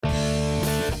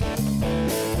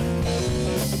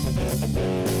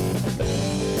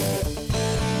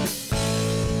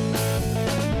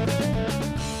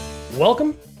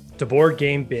Welcome to Board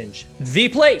Game Binge, the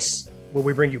place where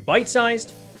we bring you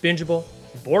bite-sized, bingeable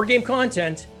board game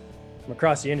content from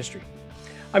across the industry.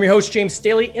 I'm your host, James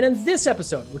Staley, and in this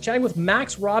episode, we're chatting with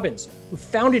Max Robbins, who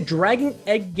founded Dragon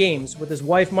Egg Games with his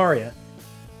wife, Maria,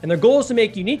 and their goal is to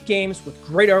make unique games with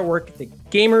great artwork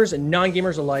that gamers and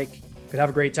non-gamers alike could have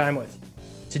a great time with.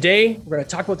 Today, we're going to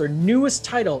talk about their newest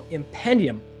title,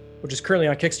 Impendium, which is currently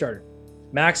on Kickstarter.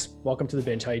 Max, welcome to the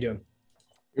Binge. How you doing?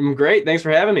 I'm great. Thanks for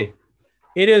having me.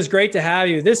 It is great to have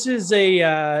you. This is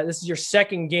your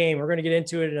second game. We're going to get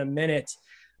into it in a minute.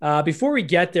 Before we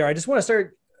get there, I just want to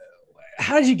start.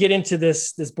 How did you get into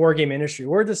this board game industry?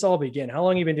 Where did this all begin? How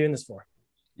long have you been doing this for?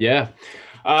 Yeah.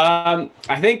 I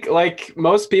think like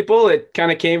most people, it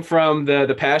kind of came from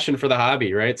the passion for the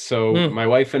hobby, right? So my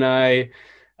wife and I,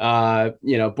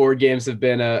 board games have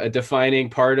been a defining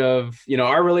part of,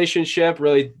 our relationship,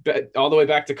 really all the way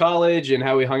back to college and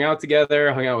how we hung out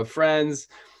together, hung out with friends.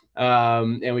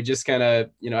 And we just kind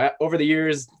of, over the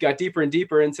years got deeper and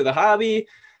deeper into the hobby,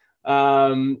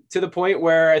 to the point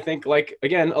where I think, like,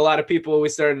 again, a lot of people, we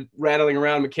started rattling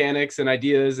around mechanics and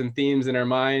ideas and themes in our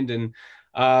mind and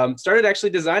started actually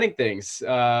designing things.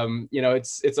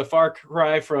 It's a far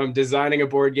cry from designing a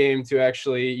board game to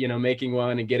actually, making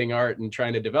one and getting art and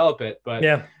trying to develop it. But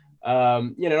yeah.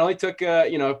 It only took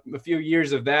a few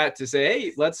years of that to say,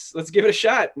 hey, let's give it a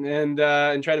shot and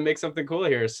try to make something cool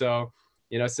here. So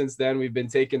since then, we've been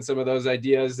taking some of those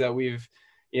ideas that we've,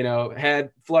 had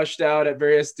flushed out at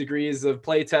various degrees of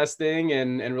play testing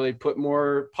and really put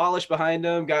more polish behind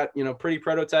them, got, pretty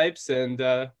prototypes, and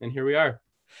here we are.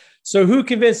 So who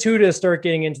convinced who to start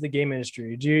getting into the game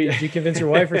industry? Did you convince your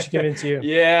wife or she convinced you?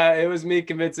 Yeah, it was me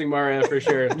convincing Maria for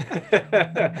sure.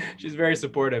 She's very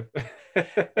supportive.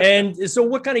 And so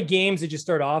what kind of games did you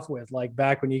start off with? Like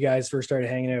back when you guys first started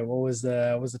hanging out, what was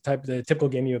the typical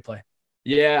game you would play?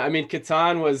 Yeah, I mean,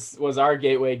 Catan was our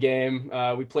gateway game.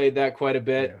 We played that quite a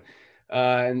bit,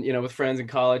 and with friends in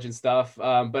college and stuff.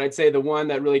 But I'd say the one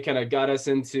that really kind of got us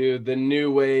into the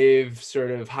new wave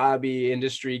sort of hobby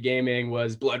industry gaming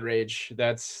was Blood Rage.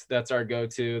 That's our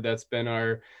go-to. That's been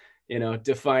our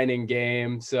defining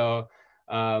game. So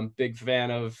big fan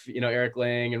of Eric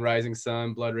Lang and Rising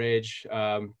Sun, Blood Rage.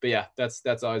 But yeah,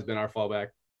 that's always been our fallback.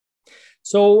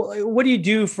 So what do you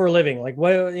do for a living? Like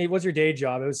what's your day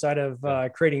job outside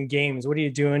of creating games? What are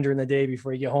you doing during the day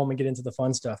before you get home and get into the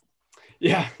fun stuff?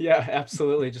 Yeah,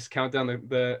 absolutely. Just count down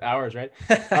the hours, right?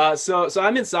 So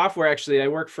I'm in software, actually. I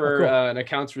work for an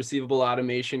accounts receivable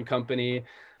automation company,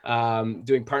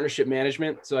 doing partnership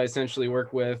management. So I essentially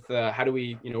work with how do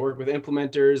we work with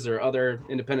implementers or other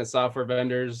independent software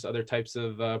vendors, other types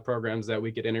of programs that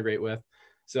we could integrate with.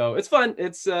 So it's fun.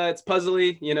 It's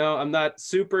puzzly. I'm not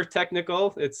super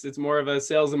technical. It's more of a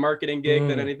sales and marketing gig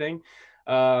than anything.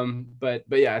 But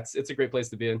yeah, it's a great place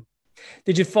to be in.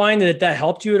 Did you find that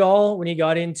helped you at all when you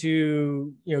got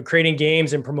into creating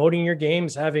games and promoting your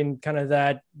games, having kind of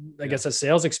that, I guess, a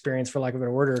sales experience, for lack of a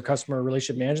better word, or a customer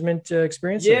relationship management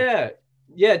experience?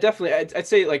 Yeah, definitely. I'd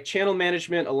say like channel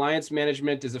management, alliance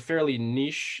management is a fairly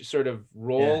niche sort of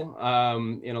role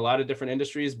in a lot of different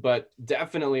industries, but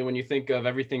definitely when you think of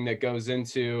everything that goes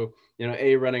into,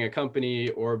 A, running a company,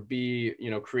 or B,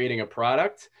 creating a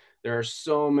product, there are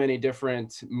so many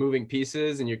different moving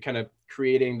pieces, and you're kind of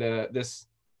creating this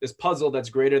puzzle that's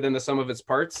greater than the sum of its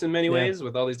parts in many ways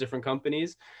with all these different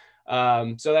companies.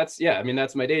 So that's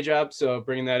my day job. So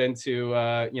bringing that into,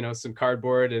 some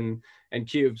cardboard and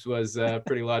cubes was a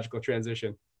pretty logical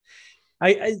transition.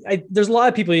 There's a lot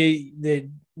of people that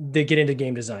get into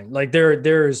game design. Like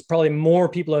there's probably more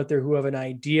people out there who have an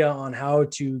idea on how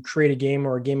to create a game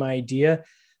or a game idea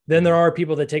than there are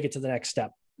people that take it to the next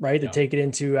step, right? That take it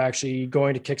into actually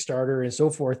going to Kickstarter and so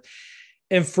forth.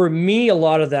 And for me, a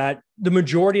lot of that, the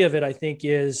majority of it, I think,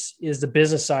 is the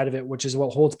business side of it, which is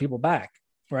what holds people back,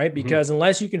 right? Because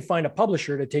unless you can find a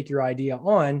publisher to take your idea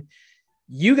on,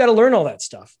 you got to learn all that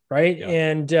stuff, right? Yeah.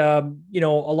 And, a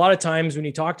lot of times when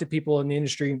you talk to people in the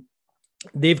industry,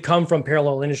 they've come from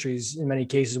parallel industries in many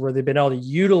cases where they've been able to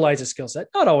utilize a skill set,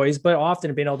 not always, but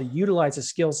often been able to utilize a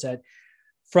skill set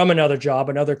from another job,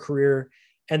 another career,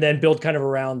 and then build kind of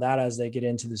around that as they get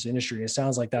into this industry. It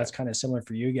sounds like that's kind of similar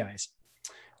for you guys.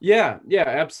 Yeah,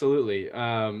 absolutely.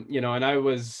 And I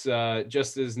was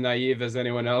just as naive as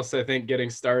anyone else, I think, getting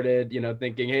started,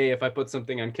 thinking, hey, if I put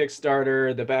something on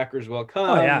Kickstarter, the backers will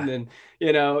come, and,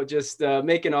 just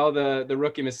making all the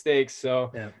rookie mistakes.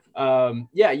 So,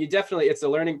 you definitely, it's a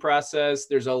learning process.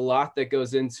 There's a lot that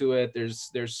goes into it.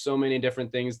 There's so many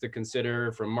different things to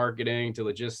consider, from marketing to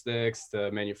logistics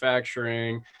to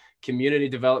manufacturing, community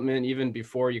development even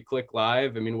before you click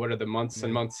live. I mean, what are the months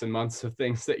and months and months of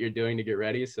things that you're doing to get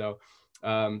ready? So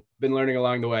been learning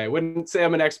along the way. I wouldn't say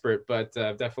I'm an expert, but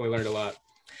I've definitely learned a lot.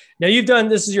 Now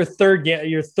this is your third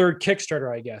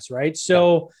Kickstarter, I guess, right?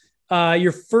 So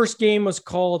your first game was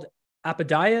called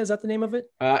Apodaya, is that the name of it?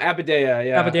 Apodaya,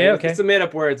 yeah. Apodaya, okay. It's a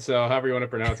made-up word, so however you want to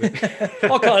pronounce it.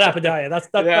 I'll call it Apodaya. That's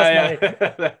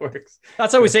that works.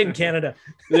 That's how we say it in Canada.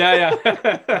 Yeah.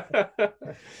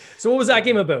 So what was that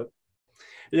game about?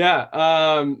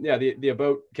 The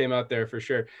About came out there for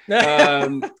sure.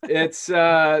 It's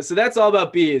so that's all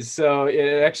about bees. So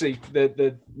it actually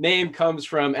the name comes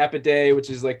from Apidae, which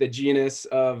is like the genus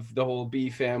of the whole bee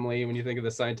family when you think of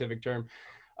the scientific term.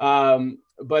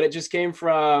 But it just came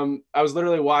from, I was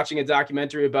literally watching a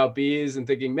documentary about bees and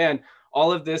thinking, man,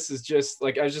 all of this is just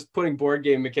like, I was just putting board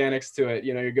game mechanics to it.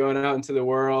 You know, you're going out into the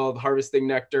world, harvesting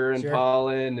nectar and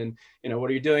pollen. And, you know,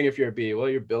 what are you doing if you're a bee? Well,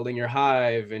 you're building your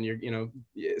hive and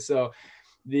so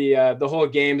the whole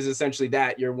game is essentially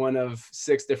that you're one of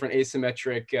 6 different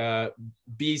asymmetric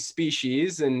bee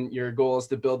species. And your goal is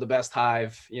to build the best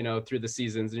hive, you know, through the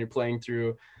seasons. And you're playing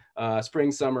through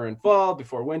spring, summer, and fall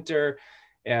before winter.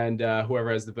 And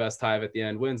whoever has the best hive at the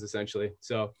end wins, essentially.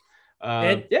 So,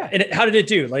 And how did it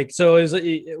do? Like, so is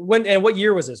it when and what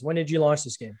year was this? When did you launch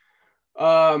this game?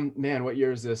 Man, what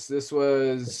year is this? This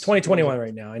was it's 2021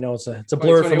 right now. I know it's a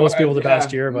blur for most people the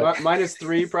past year, but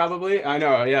 -3 probably. I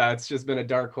know. Yeah, it's just been a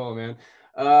dark hole, man.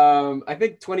 I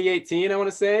think 2018. I want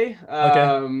to say.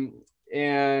 Okay.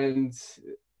 And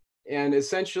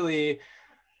essentially,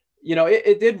 you know,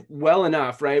 it did well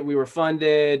enough, right? We were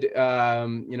funded,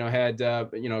 you know, had,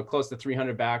 you know, close to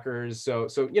 300 backers. So,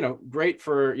 you know, great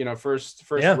for, you know, first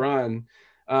run.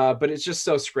 But it's just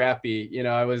so scrappy. You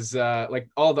know, I was like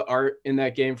all the art in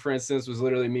that game, for instance, was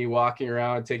literally me walking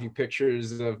around, taking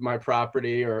pictures of my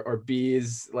property or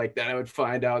bees like that I would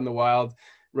find out in the wild,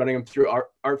 running them through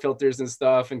art filters and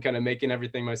stuff and kind of making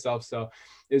everything myself. So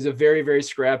it was a very, very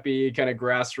scrappy kind of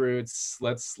grassroots,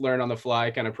 let's learn on the fly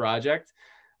kind of project.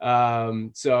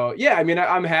 So yeah, I mean,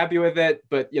 I'm happy with it,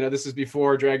 but you know, this is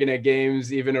before Dragon Egg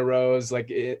Games even arose.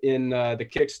 Like in the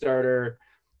Kickstarter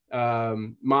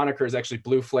moniker is actually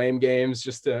Blue Flame Games,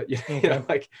 just to, you know,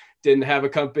 like didn't have a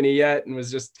company yet and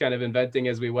was just kind of inventing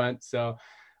as we went. So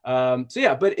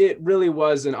yeah, but it really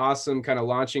was an awesome kind of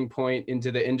launching point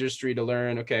into the industry to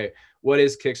learn, okay, what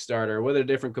is Kickstarter? What are the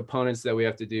different components that we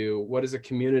have to do? What does a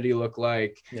community look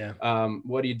like? Yeah.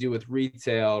 What do you do with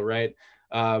retail, right?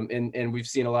 And we've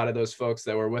seen a lot of those folks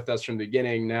that were with us from the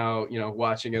beginning now, you know,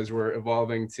 watching as we're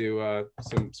evolving to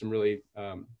some really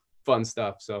fun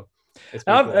stuff. So it's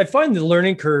cool. I find the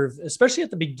learning curve, especially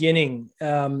at the beginning,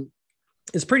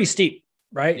 is pretty steep,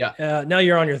 right? Yeah. Now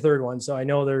you're on your third one, so I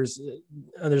know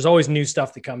there's always new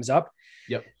stuff that comes up.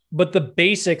 Yep. But the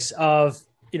basics of,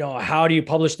 you know, how do you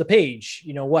publish the page?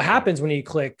 You know, what happens when you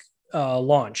click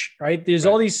launch, right? There's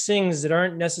all these things that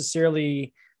aren't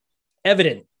necessarily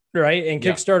evident. Right. And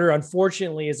Kickstarter,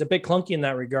 unfortunately, is a bit clunky in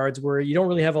that regards, where you don't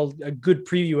really have a good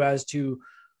preview as to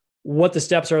what the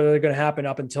steps are that are going to happen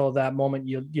up until that moment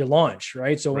you launch.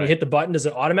 Right. So when you hit the button, does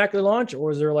it automatically launch,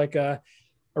 or is there like a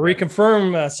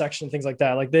reconfirm section, things like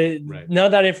that? Like none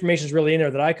of that information is really in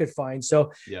there that I could find.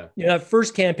 So you know, that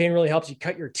first campaign really helps you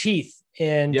cut your teeth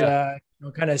and you know,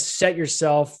 kind of set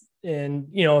yourself and,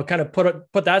 you know, kind of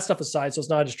put that stuff aside. So it's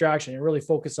not a distraction and really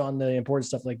focus on the important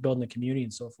stuff like building the community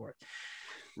and so forth.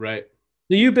 Right.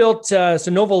 So you built, so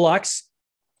Nova Lux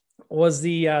was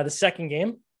the second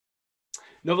game.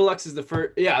 Nova Lux is the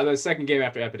first, the second game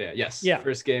after Apodaya. Yes. Yeah.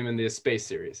 First game in the space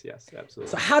series. Yes,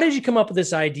 absolutely. So how did you come up with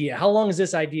this idea? How long has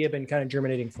this idea been kind of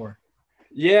germinating for?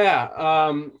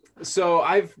 Yeah. So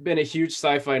I've been a huge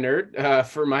sci-fi nerd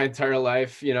for my entire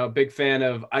life, you know, big fan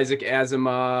of Isaac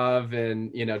Asimov and,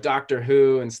 you know, Doctor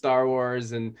Who and Star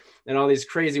Wars and all these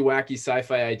crazy, wacky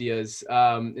sci-fi ideas.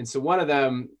 And so one of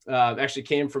them actually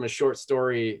came from a short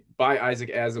story by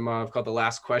Isaac Asimov called The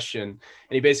Last Question. And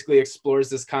he basically explores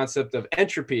this concept of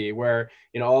entropy where,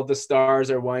 you know, all of the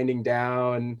stars are winding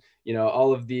down, you know,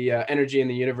 all of the energy in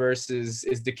the universe is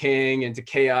decaying into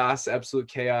chaos, absolute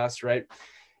chaos, right?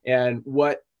 And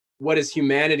what is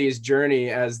humanity's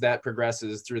journey as that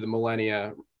progresses through the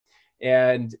millennia?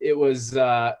 And it was,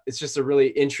 it's just a really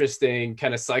interesting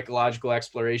kind of psychological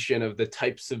exploration of the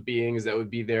types of beings that would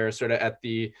be there sort of at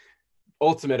the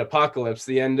ultimate apocalypse,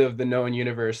 the end of the known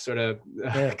universe sort of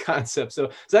concept. So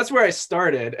that's where I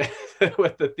started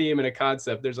with the theme and a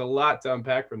concept. There's a lot to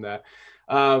unpack from that.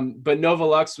 But Nova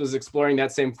Lux was exploring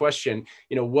that same question.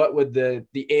 You know, what would the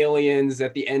aliens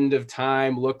at the end of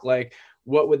time look like?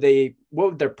 what would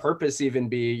their purpose even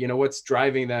be? You know, what's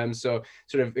driving them? So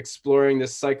sort of exploring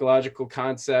this psychological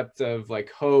concept of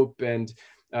like hope and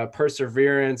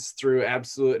perseverance through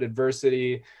absolute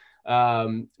adversity.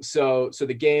 So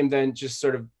the game then just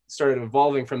sort of started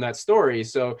evolving from that story.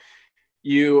 So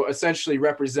you essentially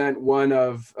represent one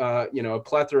of, a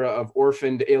plethora of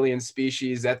orphaned alien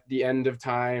species at the end of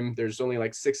time. There's only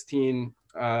like 16,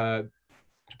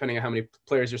 depending on how many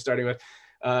players you're starting with,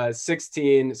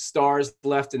 16 stars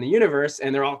left in the universe,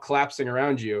 and they're all collapsing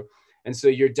around you. And so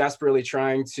you're desperately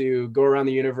trying to go around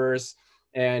the universe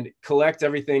and collect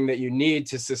everything that you need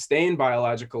to sustain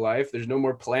biological life. There's no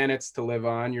more planets to live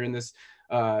on. You're in this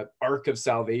ark of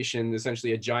salvation,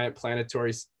 essentially a giant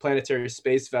planetary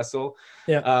space vessel.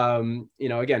 Yeah.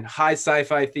 Again, high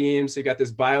sci-fi themes. So you got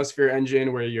this biosphere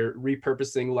engine where you're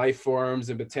repurposing life forms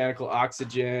and botanical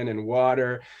oxygen and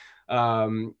water.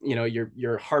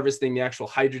 You're harvesting the actual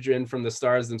hydrogen from the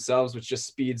stars themselves, which just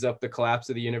speeds up the collapse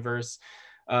of the universe.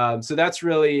 So that's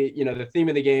really, the theme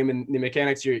of the game, and the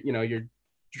mechanics. You're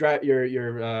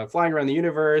flying around the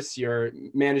universe. You're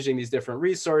managing these different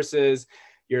resources.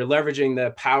 You're leveraging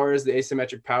the powers, the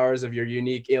asymmetric powers of your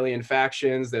unique alien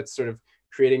factions that's sort of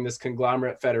creating this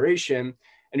conglomerate federation.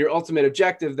 And your ultimate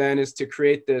objective then is to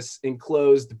create this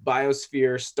enclosed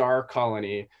biosphere star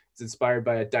colony. It's inspired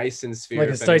by a Dyson sphere.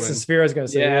 Like a Dyson sphere, I was going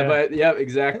to say. Yeah,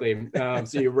 exactly.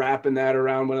 So you're wrapping that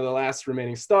around one of the last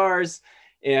remaining stars.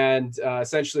 And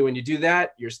essentially when you do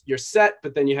that, you're set,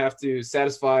 but then you have to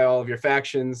satisfy all of your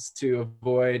factions to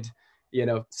avoid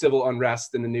civil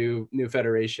unrest in the new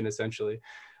federation, essentially.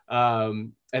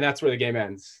 And that's where the game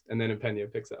ends. And then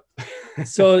Impendia picks up.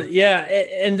 So, yeah.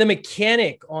 And the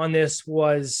mechanic on this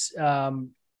was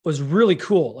really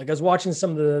cool. Like I was watching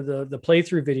some of the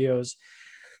playthrough videos,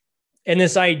 and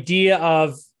this idea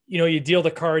of, you deal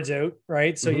the cards out,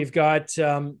 right? So you've got,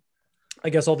 I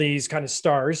guess, all these kind of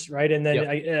stars, right? And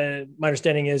then my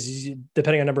understanding is,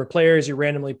 depending on number of players, you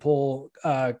randomly pull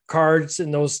cards,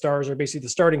 and those stars are basically the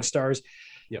starting stars.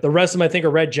 Yep. The rest of them, I think, are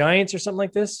red giants or something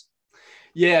like this.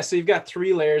 Yeah, so you've got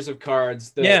 3 layers of cards.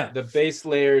 The base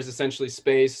layer is essentially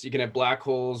space. You can have black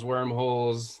holes,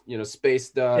 wormholes,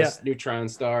 space dust, neutron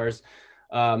stars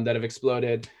that have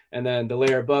exploded. And then the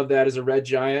layer above that is a red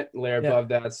giant. The layer above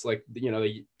that's like,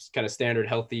 the kind of standard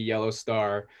healthy yellow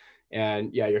star.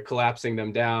 And you're collapsing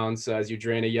them down. So as you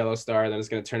drain a yellow star, then it's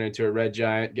going to turn into a red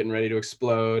giant getting ready to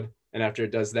explode. And after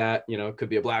it does that, it could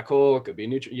be a black hole, it could be a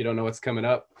neutron. You don't know what's coming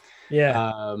up.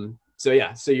 Yeah. So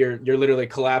you're literally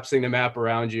collapsing the map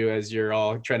around you as you're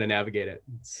all trying to navigate it.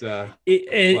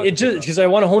 It just, because I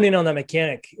want to hone in on that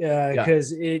mechanic,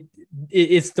 because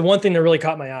it's the one thing that really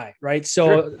caught my eye, right?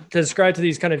 So to describe to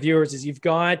these kind of viewers is, you've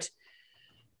got,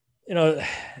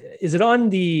 is it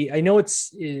on the, I know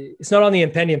it's not on the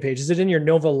Impendium page. Is it in your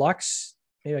Nova Lux?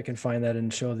 Maybe I can find that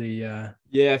and show the,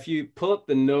 if you pull up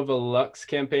the Nova Lux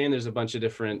campaign, there's a bunch of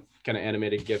different kind of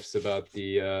animated GIFs about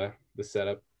the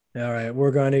setup. All right.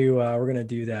 We're going to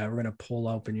do that. We're going to pull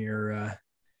open your,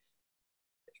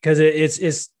 because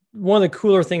it's one of the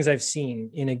cooler things I've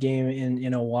seen in a game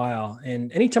in a while.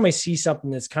 And anytime I see something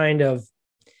that's kind of,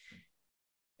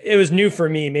 it was new for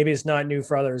me. Maybe it's not new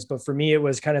for others, but for me, it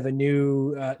was kind of a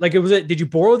new, did you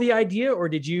borrow the idea, or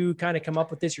did you kind of come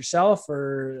up with this yourself,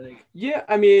 or? Yeah.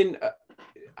 I mean,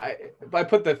 I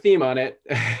put the theme on it,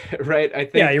 right? I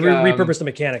think. Yeah, you repurposed the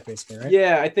mechanic basically, right?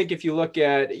 Yeah, I think if you look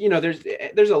at,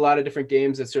 there's a lot of different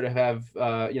games that sort of have,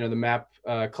 the map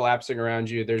collapsing around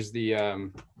you. There's the,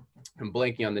 I'm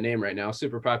blanking on the name right now.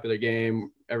 Super popular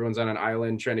game. Everyone's on an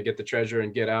island trying to get the treasure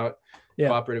and get out. Yeah.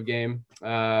 Cooperative game.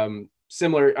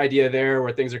 Similar idea there,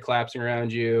 where things are collapsing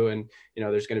around you, and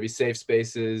there's going to be safe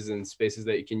spaces and spaces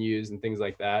that you can use and things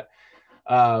like that.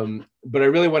 But I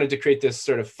really wanted to create this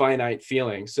sort of finite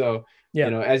feeling. So,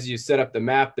 as you set up the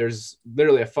map, there's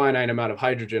literally a finite amount of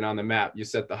hydrogen on the map. You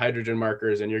set the hydrogen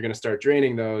markers, and you're going to start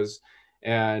draining those.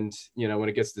 And, when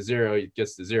it gets to zero, it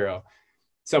gets to zero.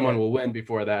 Someone will win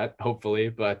before that, hopefully.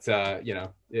 But,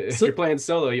 if you're playing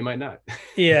solo, you might not.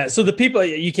 Yeah. So the people,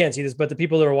 you can't see this, but the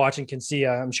people that are watching can see,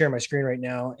 I'm sharing my screen right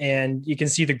now, and you can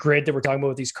see the grid that we're talking about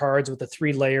with these cards, with the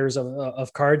 3 layers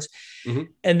of cards. Mm-hmm.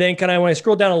 And then when I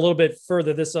scroll down a little bit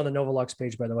further, this is on the Nova Lux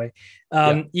page, by the way,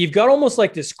 you've got almost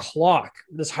like this clock,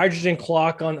 this hydrogen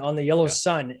clock on the yellow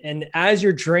sun. And as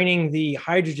you're draining the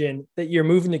hydrogen, that you're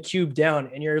moving the cube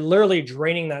down, and you're literally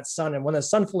draining that sun. And when the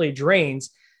sun fully drains,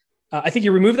 I think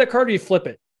you remove that card, or you flip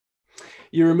it.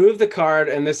 You remove the card,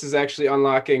 and this is actually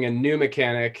unlocking a new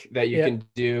mechanic that you can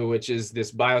do, which is this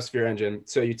biosphere engine.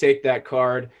 So you take that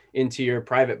card into your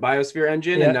private biosphere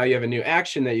engine, and now you have a new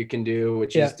action that you can do,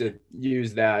 which is to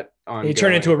use that on. You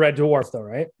turn into a red dwarf, though,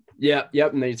 right? Yep.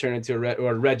 And then you turn into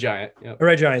a red giant. Yep. A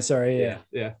red giant. Sorry.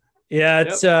 Yeah.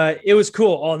 It's it was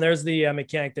cool. Oh, and there's the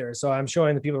mechanic there. So I'm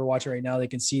showing the people who are watching right now, they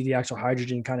can see the actual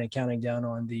hydrogen kind of counting down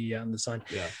on the sun.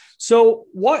 Yeah. So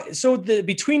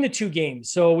between the two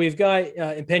games, so we've got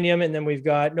Impendium and then we've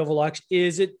got Nova Lux.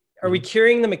 Are we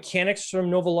carrying the mechanics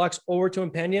from Nova Lux over to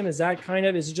Impendium? Is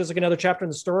it just like another chapter in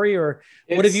the story, or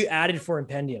what have you added for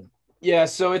Impendium? Yeah,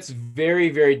 so it's very,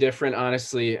 very different,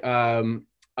 honestly.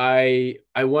 I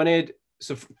wanted,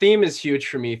 so theme is huge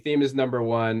for me. Theme is number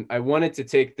one. I wanted to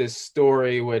take this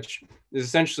story, which is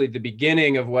essentially the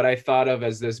beginning of what I thought of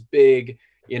as this big,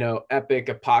 epic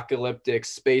apocalyptic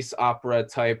space opera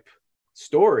type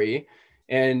story,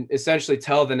 and essentially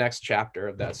tell the next chapter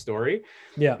of that story.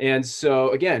 Yeah. And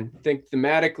so again, think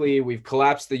thematically, we've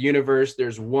collapsed the universe.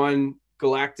 There's one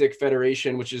galactic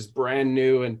federation, which is brand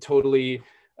new and totally,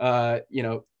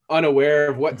 unaware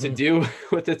of what to do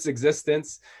with its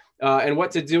existence, and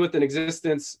what to do with an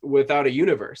existence without a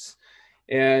universe.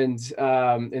 And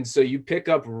so you pick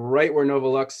up right where Nova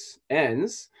Lux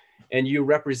ends, and you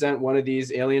represent one of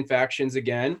these alien factions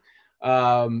again,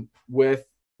 with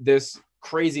this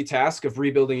crazy task of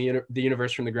rebuilding the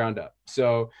universe from the ground up.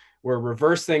 So we're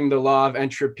reversing the law of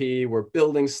entropy. We're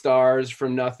building stars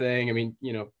from nothing. I mean,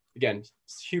 again,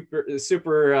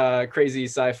 super crazy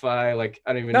sci-fi. Like,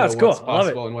 I don't even know what's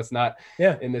possible and what's not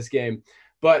in this game.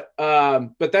 But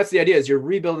that's the idea, is you're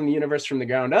rebuilding the universe from the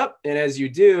ground up. And as you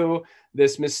do,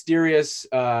 this mysterious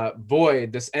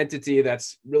void, this entity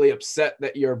that's really upset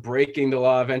that you're breaking the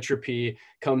law of entropy,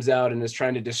 comes out and is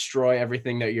trying to destroy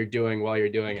everything that you're doing while you're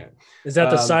doing it. Is that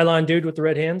the Cylon dude with the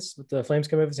red hands, with the flames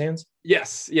coming out of his hands?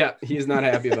 Yes. Yeah. He's not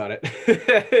happy about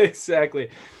it. Exactly.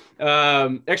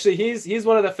 Actually, he's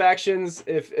one of the factions.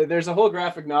 If there's a whole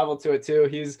graphic novel to it too,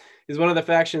 he's one of the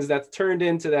factions that's turned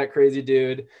into that crazy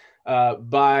dude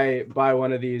by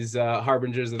one of these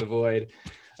harbingers of the void.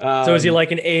 So is he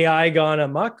like an AI gone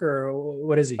amok, or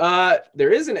what is he?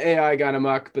 There is an AI gone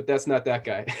amok, but that's not that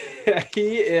guy.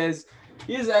 He is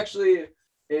actually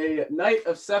a Knight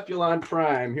of Sepulon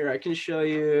Prime. Here, I can show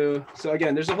you. So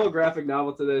again, there's a whole graphic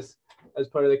novel to this as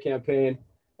part of the campaign.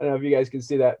 I don't know if you guys can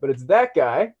see that, but it's that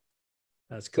guy.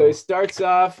 That's cool. So he starts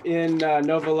off in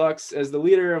Nova Lux as the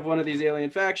leader of one of these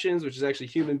alien factions, which is actually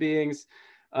human beings.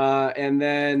 And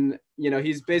then,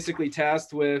 he's basically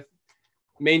tasked with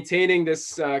maintaining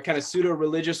this kind of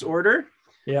pseudo-religious order.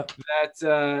 Yeah.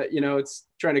 That, it's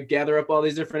trying to gather up all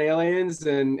these different aliens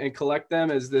and collect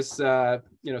them as this,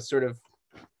 sort of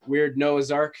weird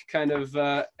Noah's Ark kind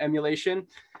of emulation.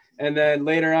 And then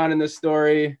later on in the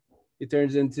story, he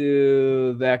turns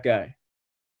into that guy.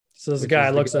 So this guy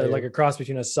looks like a cross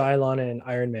between a Cylon and an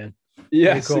Iron Man.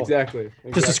 Yes, cool. Exactly.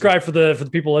 Just describe for the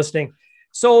people listening.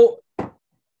 So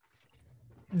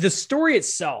the story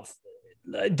itself,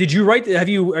 did you write?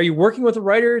 Are you working with a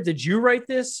writer? Did you write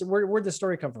this? Where'd the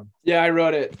story come from? Yeah, I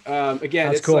wrote it. Again,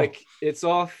 That's it's cool. like, it's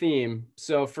all theme.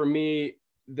 So for me,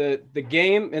 the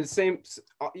game, and same,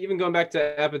 even going back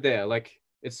to Apadea, like,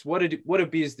 it's what do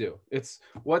bees do? It's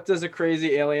what does a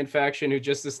crazy alien faction who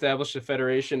just established a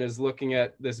federation is looking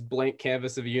at this blank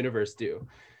canvas of a universe do?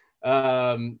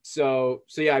 So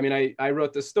yeah, I mean, I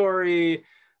wrote the story,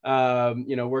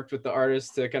 worked with the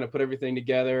artists to kind of put everything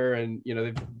together, and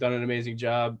they've done an amazing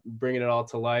job bringing it all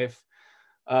to life.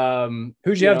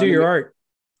 Who'd you have do your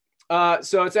art?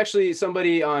 So it's actually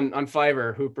somebody on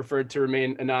Fiverr who preferred to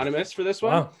remain anonymous for this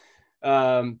one. Wow.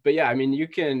 But yeah, I mean,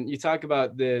 you talk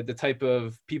about the type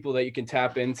of people that you can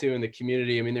tap into in the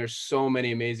community. I mean, there's so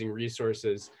many amazing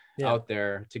resources out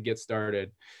there to get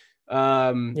started.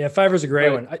 Fiverr's a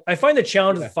great one. I find the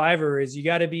challenge with Fiverr is you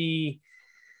got to be,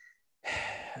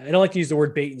 I don't like to use the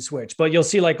word bait and switch, but you'll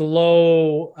see like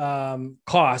low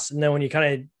costs. And then when you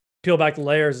kind of peel back the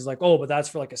layers, it's like, oh, but that's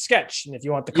for like a sketch. And if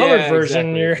you want the colored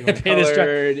version, you're going to pay this,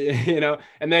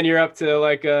 and then you're up to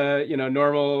like a,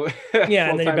 normal. Yeah.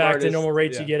 And then you're back to normal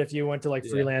rates you get if you went to like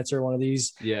Freelancer, one of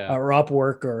these, or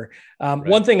Upwork, or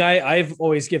one thing I've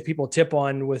always give people a tip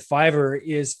on with Fiverr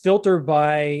is filter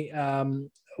by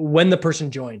when the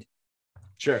person joined.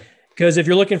 Sure. Because if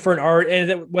you're looking for an art,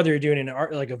 and whether you're doing an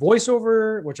art like a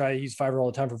voiceover, which I use Fiverr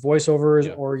all the time for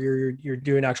voiceovers, or you're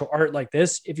doing actual art like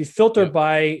this, if you filter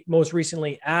by most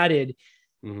recently added,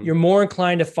 you're more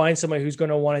inclined to find somebody who's going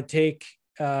to want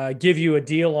to give you a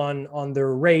deal on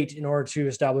their rate in order to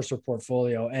establish their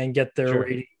portfolio and get their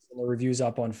ratings and the reviews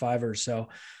up on Fiverr. So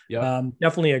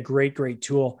definitely a great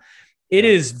tool. It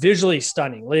is visually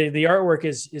stunning. The artwork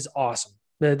is awesome.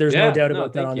 There's no doubt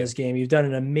about that on this game. You've done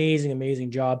an amazing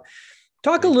job.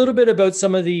 Talk a little bit about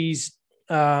some of these.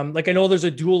 Like I know there's a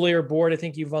dual layer board I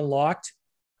think you've unlocked.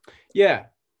 Yeah.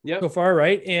 Yep. so far,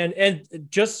 right? And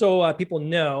just so people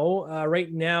know,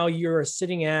 right now you're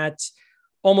sitting at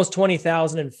almost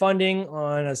 20,000 in funding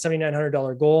on a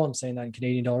 $7,900 goal. I'm saying that in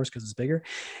Canadian dollars because it's bigger,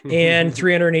 and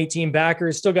 318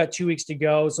 backers. Still got 2 weeks to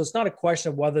go, so it's not a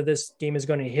question of whether this game is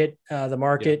going to hit the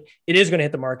market. Yeah. It is going to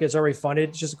hit the market. It's already funded.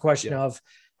 It's just a question of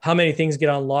how many things get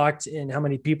unlocked and how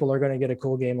many people are going to get a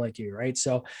cool game like you, right?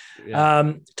 So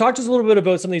talk to us a little bit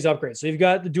about some of these upgrades. So you've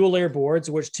got the dual layer boards,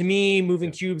 which to me,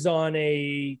 moving cubes on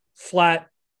a flat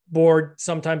board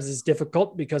sometimes is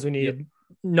difficult because we need to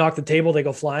knock the table, they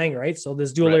go flying, right? So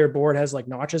this dual layer board has like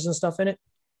notches and stuff in it.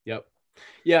 Yep.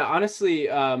 Yeah, honestly,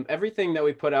 everything that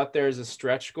we put out there is a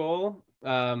stretch goal,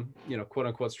 quote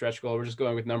unquote stretch goal. We're just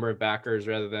going with number of backers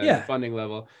rather than funding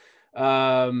level.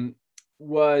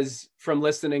 Was from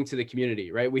listening to the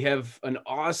community, right? We have an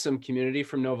awesome community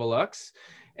from Novolux,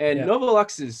 and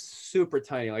Novolux is super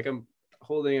tiny. Like I'm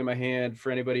holding in my hand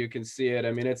for anybody who can see it.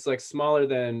 I mean, it's like smaller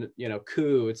than,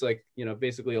 Coup. It's like,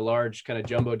 basically a large kind of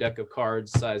jumbo deck of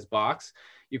cards size box.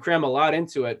 You cram a lot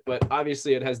into it, but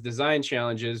obviously it has design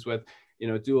challenges with,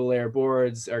 dual layer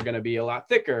boards are going to be a lot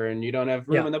thicker and you don't have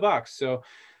room in the box. So,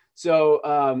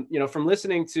 from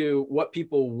listening to what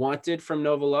people wanted from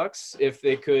Novolux, if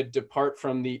they could depart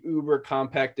from the uber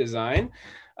compact design,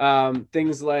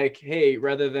 things like, hey,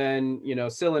 rather than,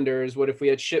 cylinders, what if we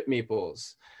had ship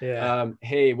meeples?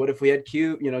 Hey, what if we had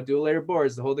dual layer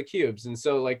boards to hold the cubes? And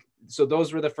so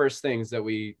those were the first things that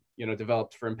we,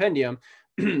 developed for Impendium.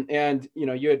 And,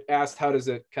 you had asked, how does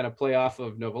it kind of play off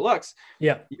of Novolux?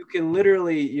 Yeah. You can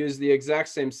literally use the exact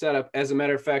same setup. As a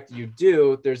matter of fact,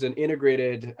 there's an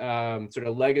integrated sort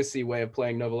of legacy way of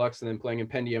playing Novolux and then playing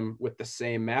Impendium with the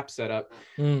same map setup.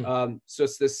 So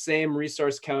it's the same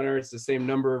resource counter. It's the same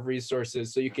number of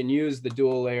resources. So you can use the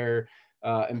dual layer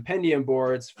Impendium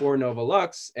boards for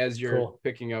Novolux as you're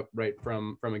picking up right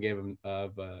from a game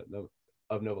of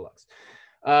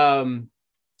Novolux.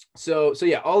 So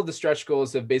yeah, all of the stretch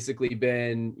goals have basically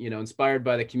been, inspired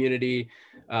by the community,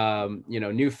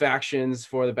 new factions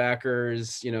for the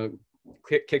backers,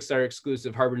 Kickstarter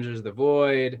exclusive Harbingers of the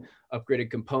Void, upgraded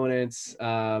components.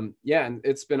 And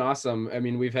it's been awesome. I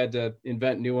mean, we've had to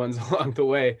invent new ones along the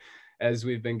way as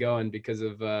we've been going because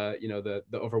of, the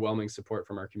overwhelming support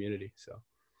from our community. So.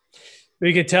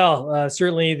 We could tell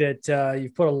certainly that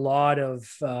you've put a lot of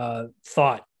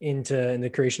thought in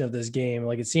the creation of this game.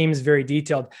 Like, it seems very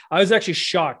detailed. I was actually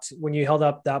shocked when you held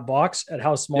up that box at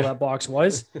how small that box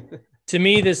was. To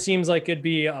me, this seems like it'd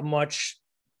be a much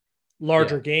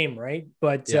larger game, right?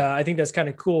 But I think that's kind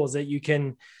of cool is that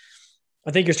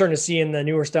I think you're starting to see in the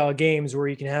newer style games where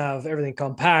you can have everything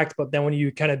compact, but then when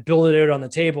you kind of build it out on the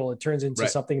table, it turns into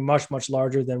something much, much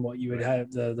larger than what you would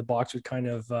have the box would kind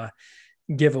of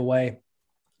give away.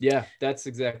 Yeah, that's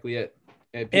exactly it.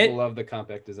 And people love the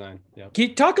compact design. Yeah. Can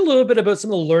you talk a little bit about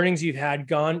some of the learnings you've had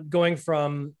going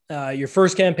from your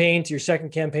first campaign to your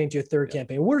second campaign to your third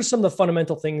campaign? What are some of the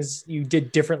fundamental things you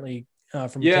did differently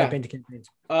from campaign to campaign?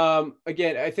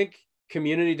 Again, I think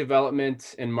community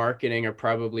development and marketing are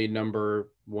probably number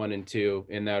 1 and 2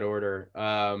 in that order.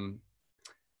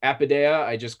 Apidea,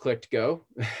 I just clicked go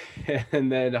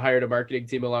and then hired a marketing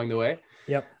team along the way.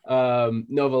 Yep.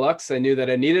 Novolux, I knew that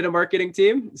I needed a marketing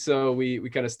team, so we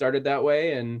kind of started that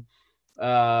way, and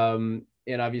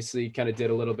obviously kind of did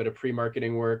a little bit of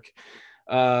pre-marketing work.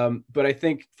 But I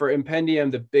think for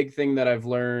Impendium, the big thing that I've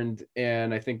learned,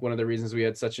 and I think one of the reasons we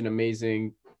had such an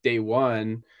amazing day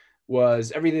one,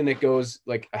 was everything that goes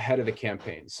like ahead of the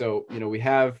campaign. So, we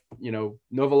have,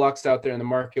 Novolux out there in the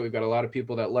market. We've got a lot of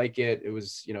people that like it. It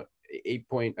was,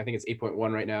 I think it's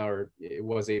 8.1 right now, or it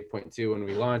was 8.2 when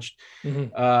we launched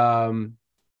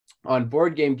on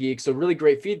Board Game Geek. So really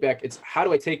great feedback. It's how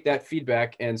do I take that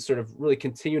feedback and sort of really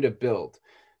continue to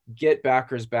get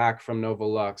backers back from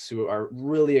Novolux who are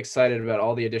really excited about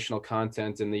all the additional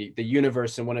content and the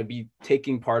universe and want to be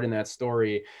taking part in that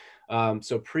story.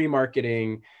 So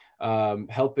pre-marketing,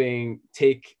 helping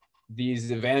take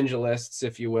these evangelists,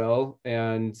 if you will,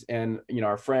 and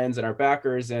our friends and our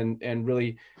backers and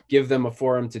really give them a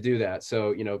forum to do that.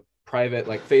 So, private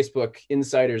like Facebook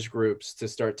insiders groups to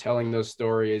start telling those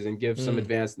stories and give some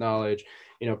advanced knowledge,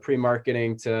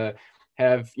 pre-marketing to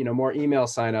have, more email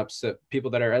signups that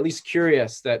people that are at least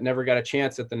curious that never got a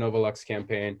chance at the Novolux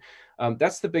campaign.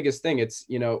 That's the biggest thing. It's,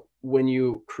 when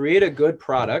you create a good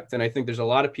product, and I think there's a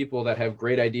lot of people that have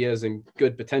great ideas and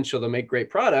good potential to make great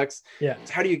products. Yeah.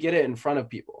 How do you get it in front of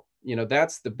people?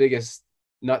 That's the biggest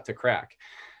nut to crack.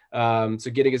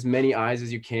 So getting as many eyes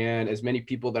as you can, as many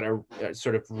people that are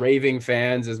sort of raving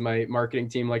fans, as my marketing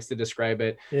team likes to describe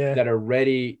it, that are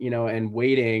ready, and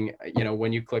waiting,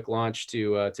 when you click launch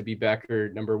to be backer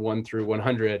number 1 through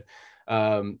 100.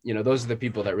 those are the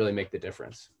people that really make the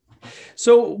difference.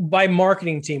 So by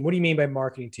marketing team, what do you mean by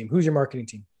marketing team? Who's your marketing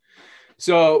team?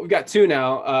 So we've got two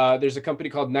now. There's a company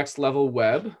called Next Level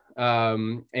Web.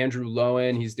 Andrew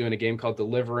Lowen, he's doing a game called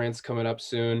Deliverance coming up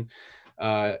soon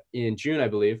in June, I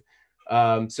believe.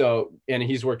 And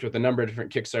he's worked with a number of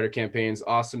different Kickstarter campaigns.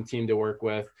 Awesome team to work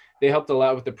with. They helped a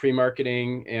lot with the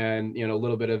pre-marketing and, a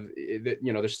little bit of,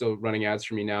 they're still running ads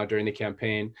for me now during the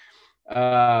campaign.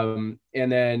 And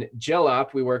then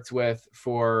Gelop we worked with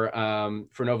for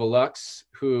Novolux,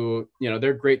 who,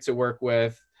 they're great to work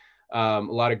with. A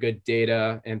lot of good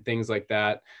data and things like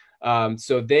that.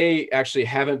 So they actually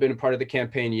haven't been a part of the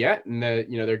campaign yet. And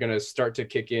they're going to start to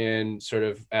kick in sort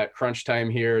of at crunch time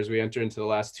here as we enter into the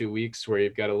last 2 weeks, where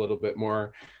you've got a little bit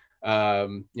more,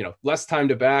 less time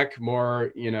to back,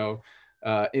 more,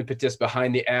 impetus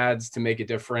behind the ads to make a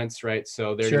difference. Right.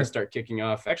 So they're going to start kicking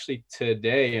off actually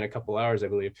today in a couple hours, I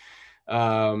believe.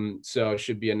 So it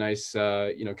should be a nice,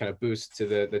 kind of boost to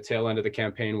the tail end of the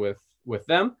campaign with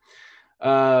them.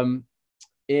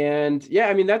 And yeah,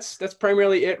 I mean, that's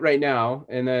primarily it right now.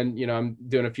 And then, I'm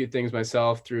doing a few things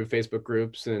myself through Facebook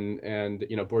groups and,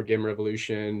 Board Game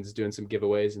Revolutions, doing some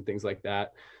giveaways and things like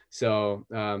that. So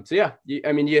yeah,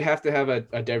 you have to have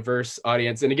a diverse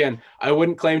audience. And again, I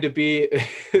wouldn't claim to be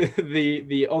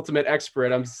the ultimate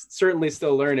expert. I'm certainly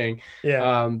still learning.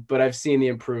 Yeah. But I've seen the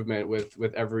improvement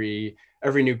with every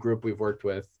new group we've worked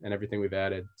with and everything we've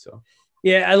added. So.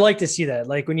 Yeah, I like to see that.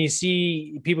 Like when you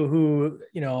see people who,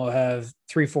 have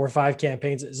 3, 4, 5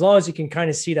 campaigns, as long as you can kind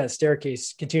of see that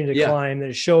staircase continue to climb, that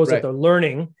it shows that they're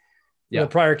learning the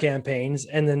prior campaigns,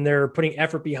 and then they're putting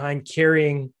effort behind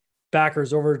carrying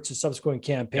backers over to subsequent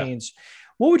campaigns. Yeah.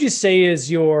 What would you say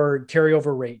is your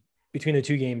carryover rate between the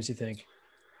two games, you think?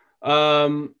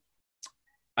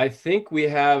 I think we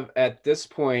have at this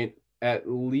point, at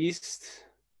least,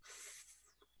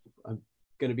 I'm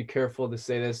going to be careful to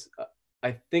say this,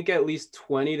 I think at least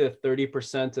 20 to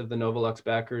 30% of the Novolux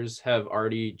backers have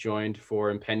already joined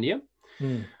for Impendium,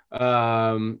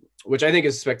 which I think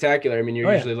is spectacular. I mean,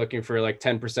 you're usually looking for like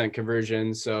 10%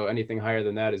 conversion. So anything higher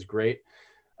than that is great.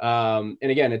 And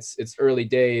again, it's early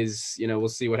days, we'll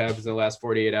see what happens in the last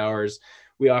 48 hours.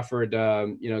 We offered,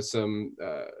 some,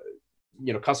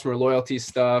 customer loyalty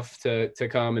stuff to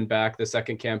come and back the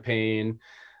second campaign.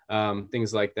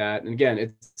 Things like that. And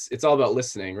again, it's all about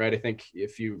listening, right? I think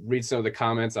if you read some of the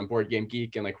comments on Board Game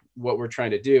Geek and like what we're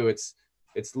trying to do, it's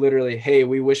literally, hey,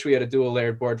 we wish we had a dual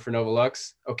layered board for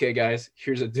Novolux. Okay, guys,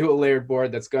 here's a dual layered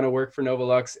board that's going to work for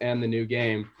Novolux and the new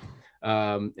game.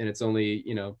 And it's only,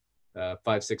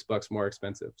 $5-6 more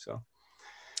expensive. So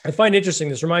I find interesting.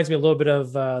 This reminds me a little bit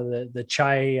of the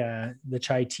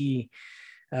chai tea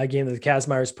game that the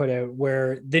Kazmaiers put out,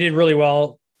 where they did really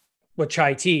well with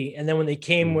chai tea, and then when they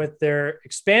came with their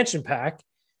expansion pack,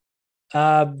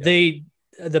 the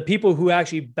people who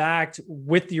actually backed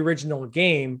with the original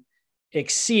game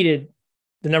exceeded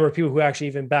the number of people who actually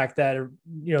even backed that,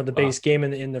 the base game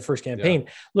in the first campaign.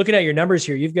 Looking at your numbers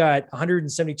here, you've got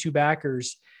 172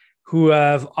 backers who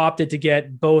have opted to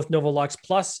get both Novolux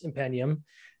plus Impendium.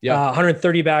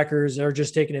 130 backers are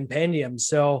just taking Impendium.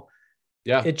 So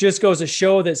it just goes to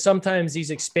show that sometimes these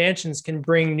expansions can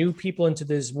bring new people into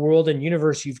this world and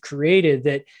universe you've created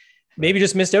that maybe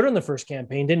just missed out on the first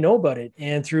campaign, didn't know about it.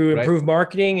 And through improved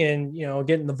marketing and,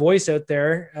 getting the voice out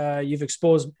there, you've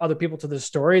exposed other people to the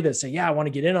story that say, yeah, I want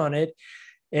to get in on it.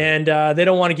 And they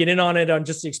don't want to get in on it on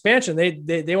just the expansion.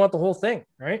 They want the whole thing.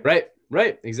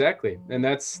 Right. Exactly. And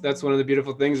that's one of the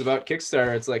beautiful things about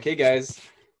Kickstarter. It's like, hey guys,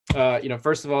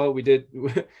 first of all,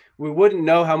 we wouldn't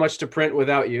know how much to print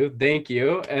without you. Thank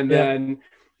you. And then,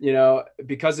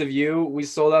 because of you, we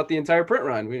sold out the entire print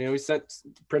run. We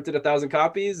printed 1,000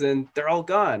 copies and they're all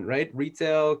gone, right?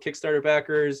 Retail, Kickstarter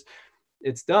backers,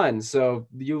 it's done. So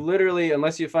you literally,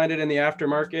 unless you find it in the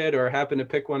aftermarket or happen to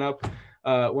pick one up,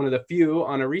 one of the few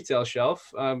on a retail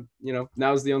shelf,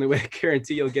 now's the only way to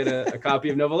guarantee you'll get a copy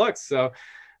of Novolux. So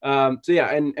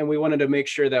and we wanted to make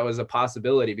sure that was a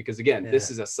possibility because again, this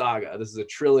is a saga. This is a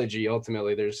trilogy.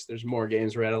 Ultimately, there's more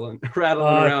games rattling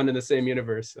around in the same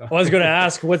universe. So. Well, I was going to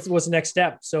ask, what's the next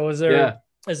step? So is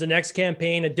the next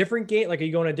campaign a different game? Like, are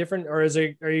you going a different, or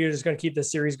are you just going to keep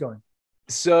this series going?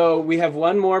 So we have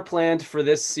one more planned for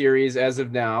this series as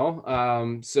of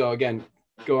now. So again,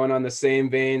 going on the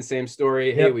same vein, same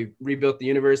story. Hey, we rebuilt the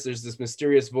universe. There's this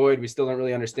mysterious void. We still don't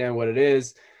really understand what it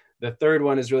is. The third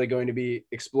one is really going to be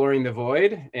exploring the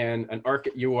void, and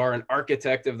you are an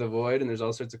architect of the void, and there's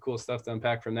all sorts of cool stuff to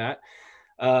unpack from that.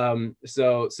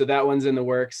 So that one's in the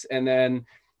works. And then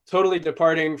totally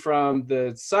departing from the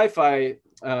sci-fi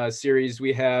series,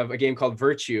 we have a game called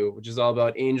Virtue, which is all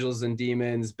about angels and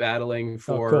demons battling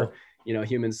for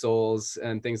Human Souls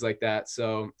and things like that.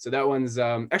 So that one's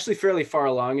actually fairly far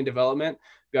along in development.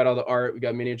 We got all the art, we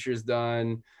got miniatures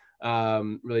done.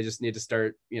 Really just need to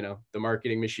start, the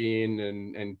marketing machine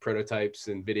and prototypes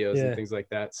and videos and things like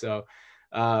that. So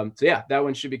yeah, that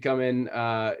one should be coming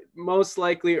most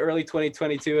likely early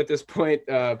 2022 at this point,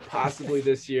 possibly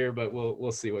this year, but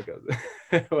we'll see what goes.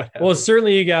 Well,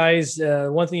 certainly you guys,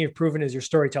 one thing you've proven is you're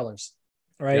storytellers,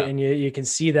 right? Yeah. And you can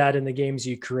see that in the games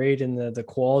you create and the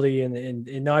quality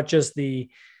and not just the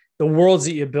worlds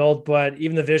that you build, but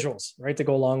even the visuals, right, to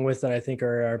go along with that, I think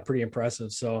are pretty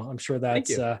impressive. So I'm sure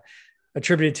that's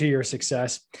attributed to your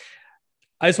success.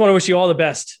 I just want to wish you all the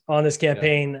best on this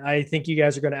campaign. Yeah. I think you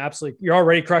guys are going to you're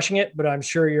already crushing it, but I'm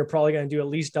sure you're probably going to do at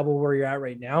least double where you're at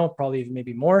right now, probably even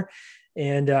maybe more.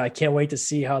 And I can't wait to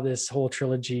see how this whole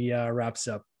trilogy wraps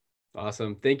up.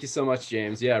 Awesome. Thank you so much,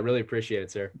 James. Yeah, I really appreciate it,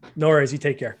 sir. No worries. You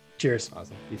take care. Cheers.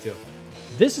 Awesome. You too.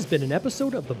 This has been an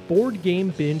episode of the Board Game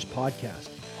Binge podcast,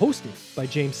 hosted by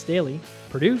James Staley,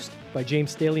 produced by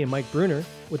James Staley and Mike Bruner,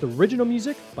 with original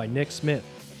music by Nick Smith.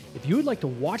 If you would like to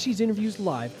watch these interviews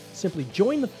live, simply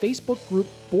join the Facebook group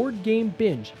Board Game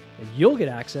Binge, and you'll get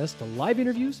access to live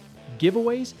interviews,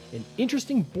 giveaways, and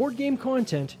interesting board game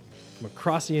content from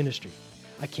across the industry.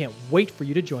 I can't wait for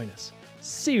you to join us.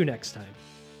 See you next time.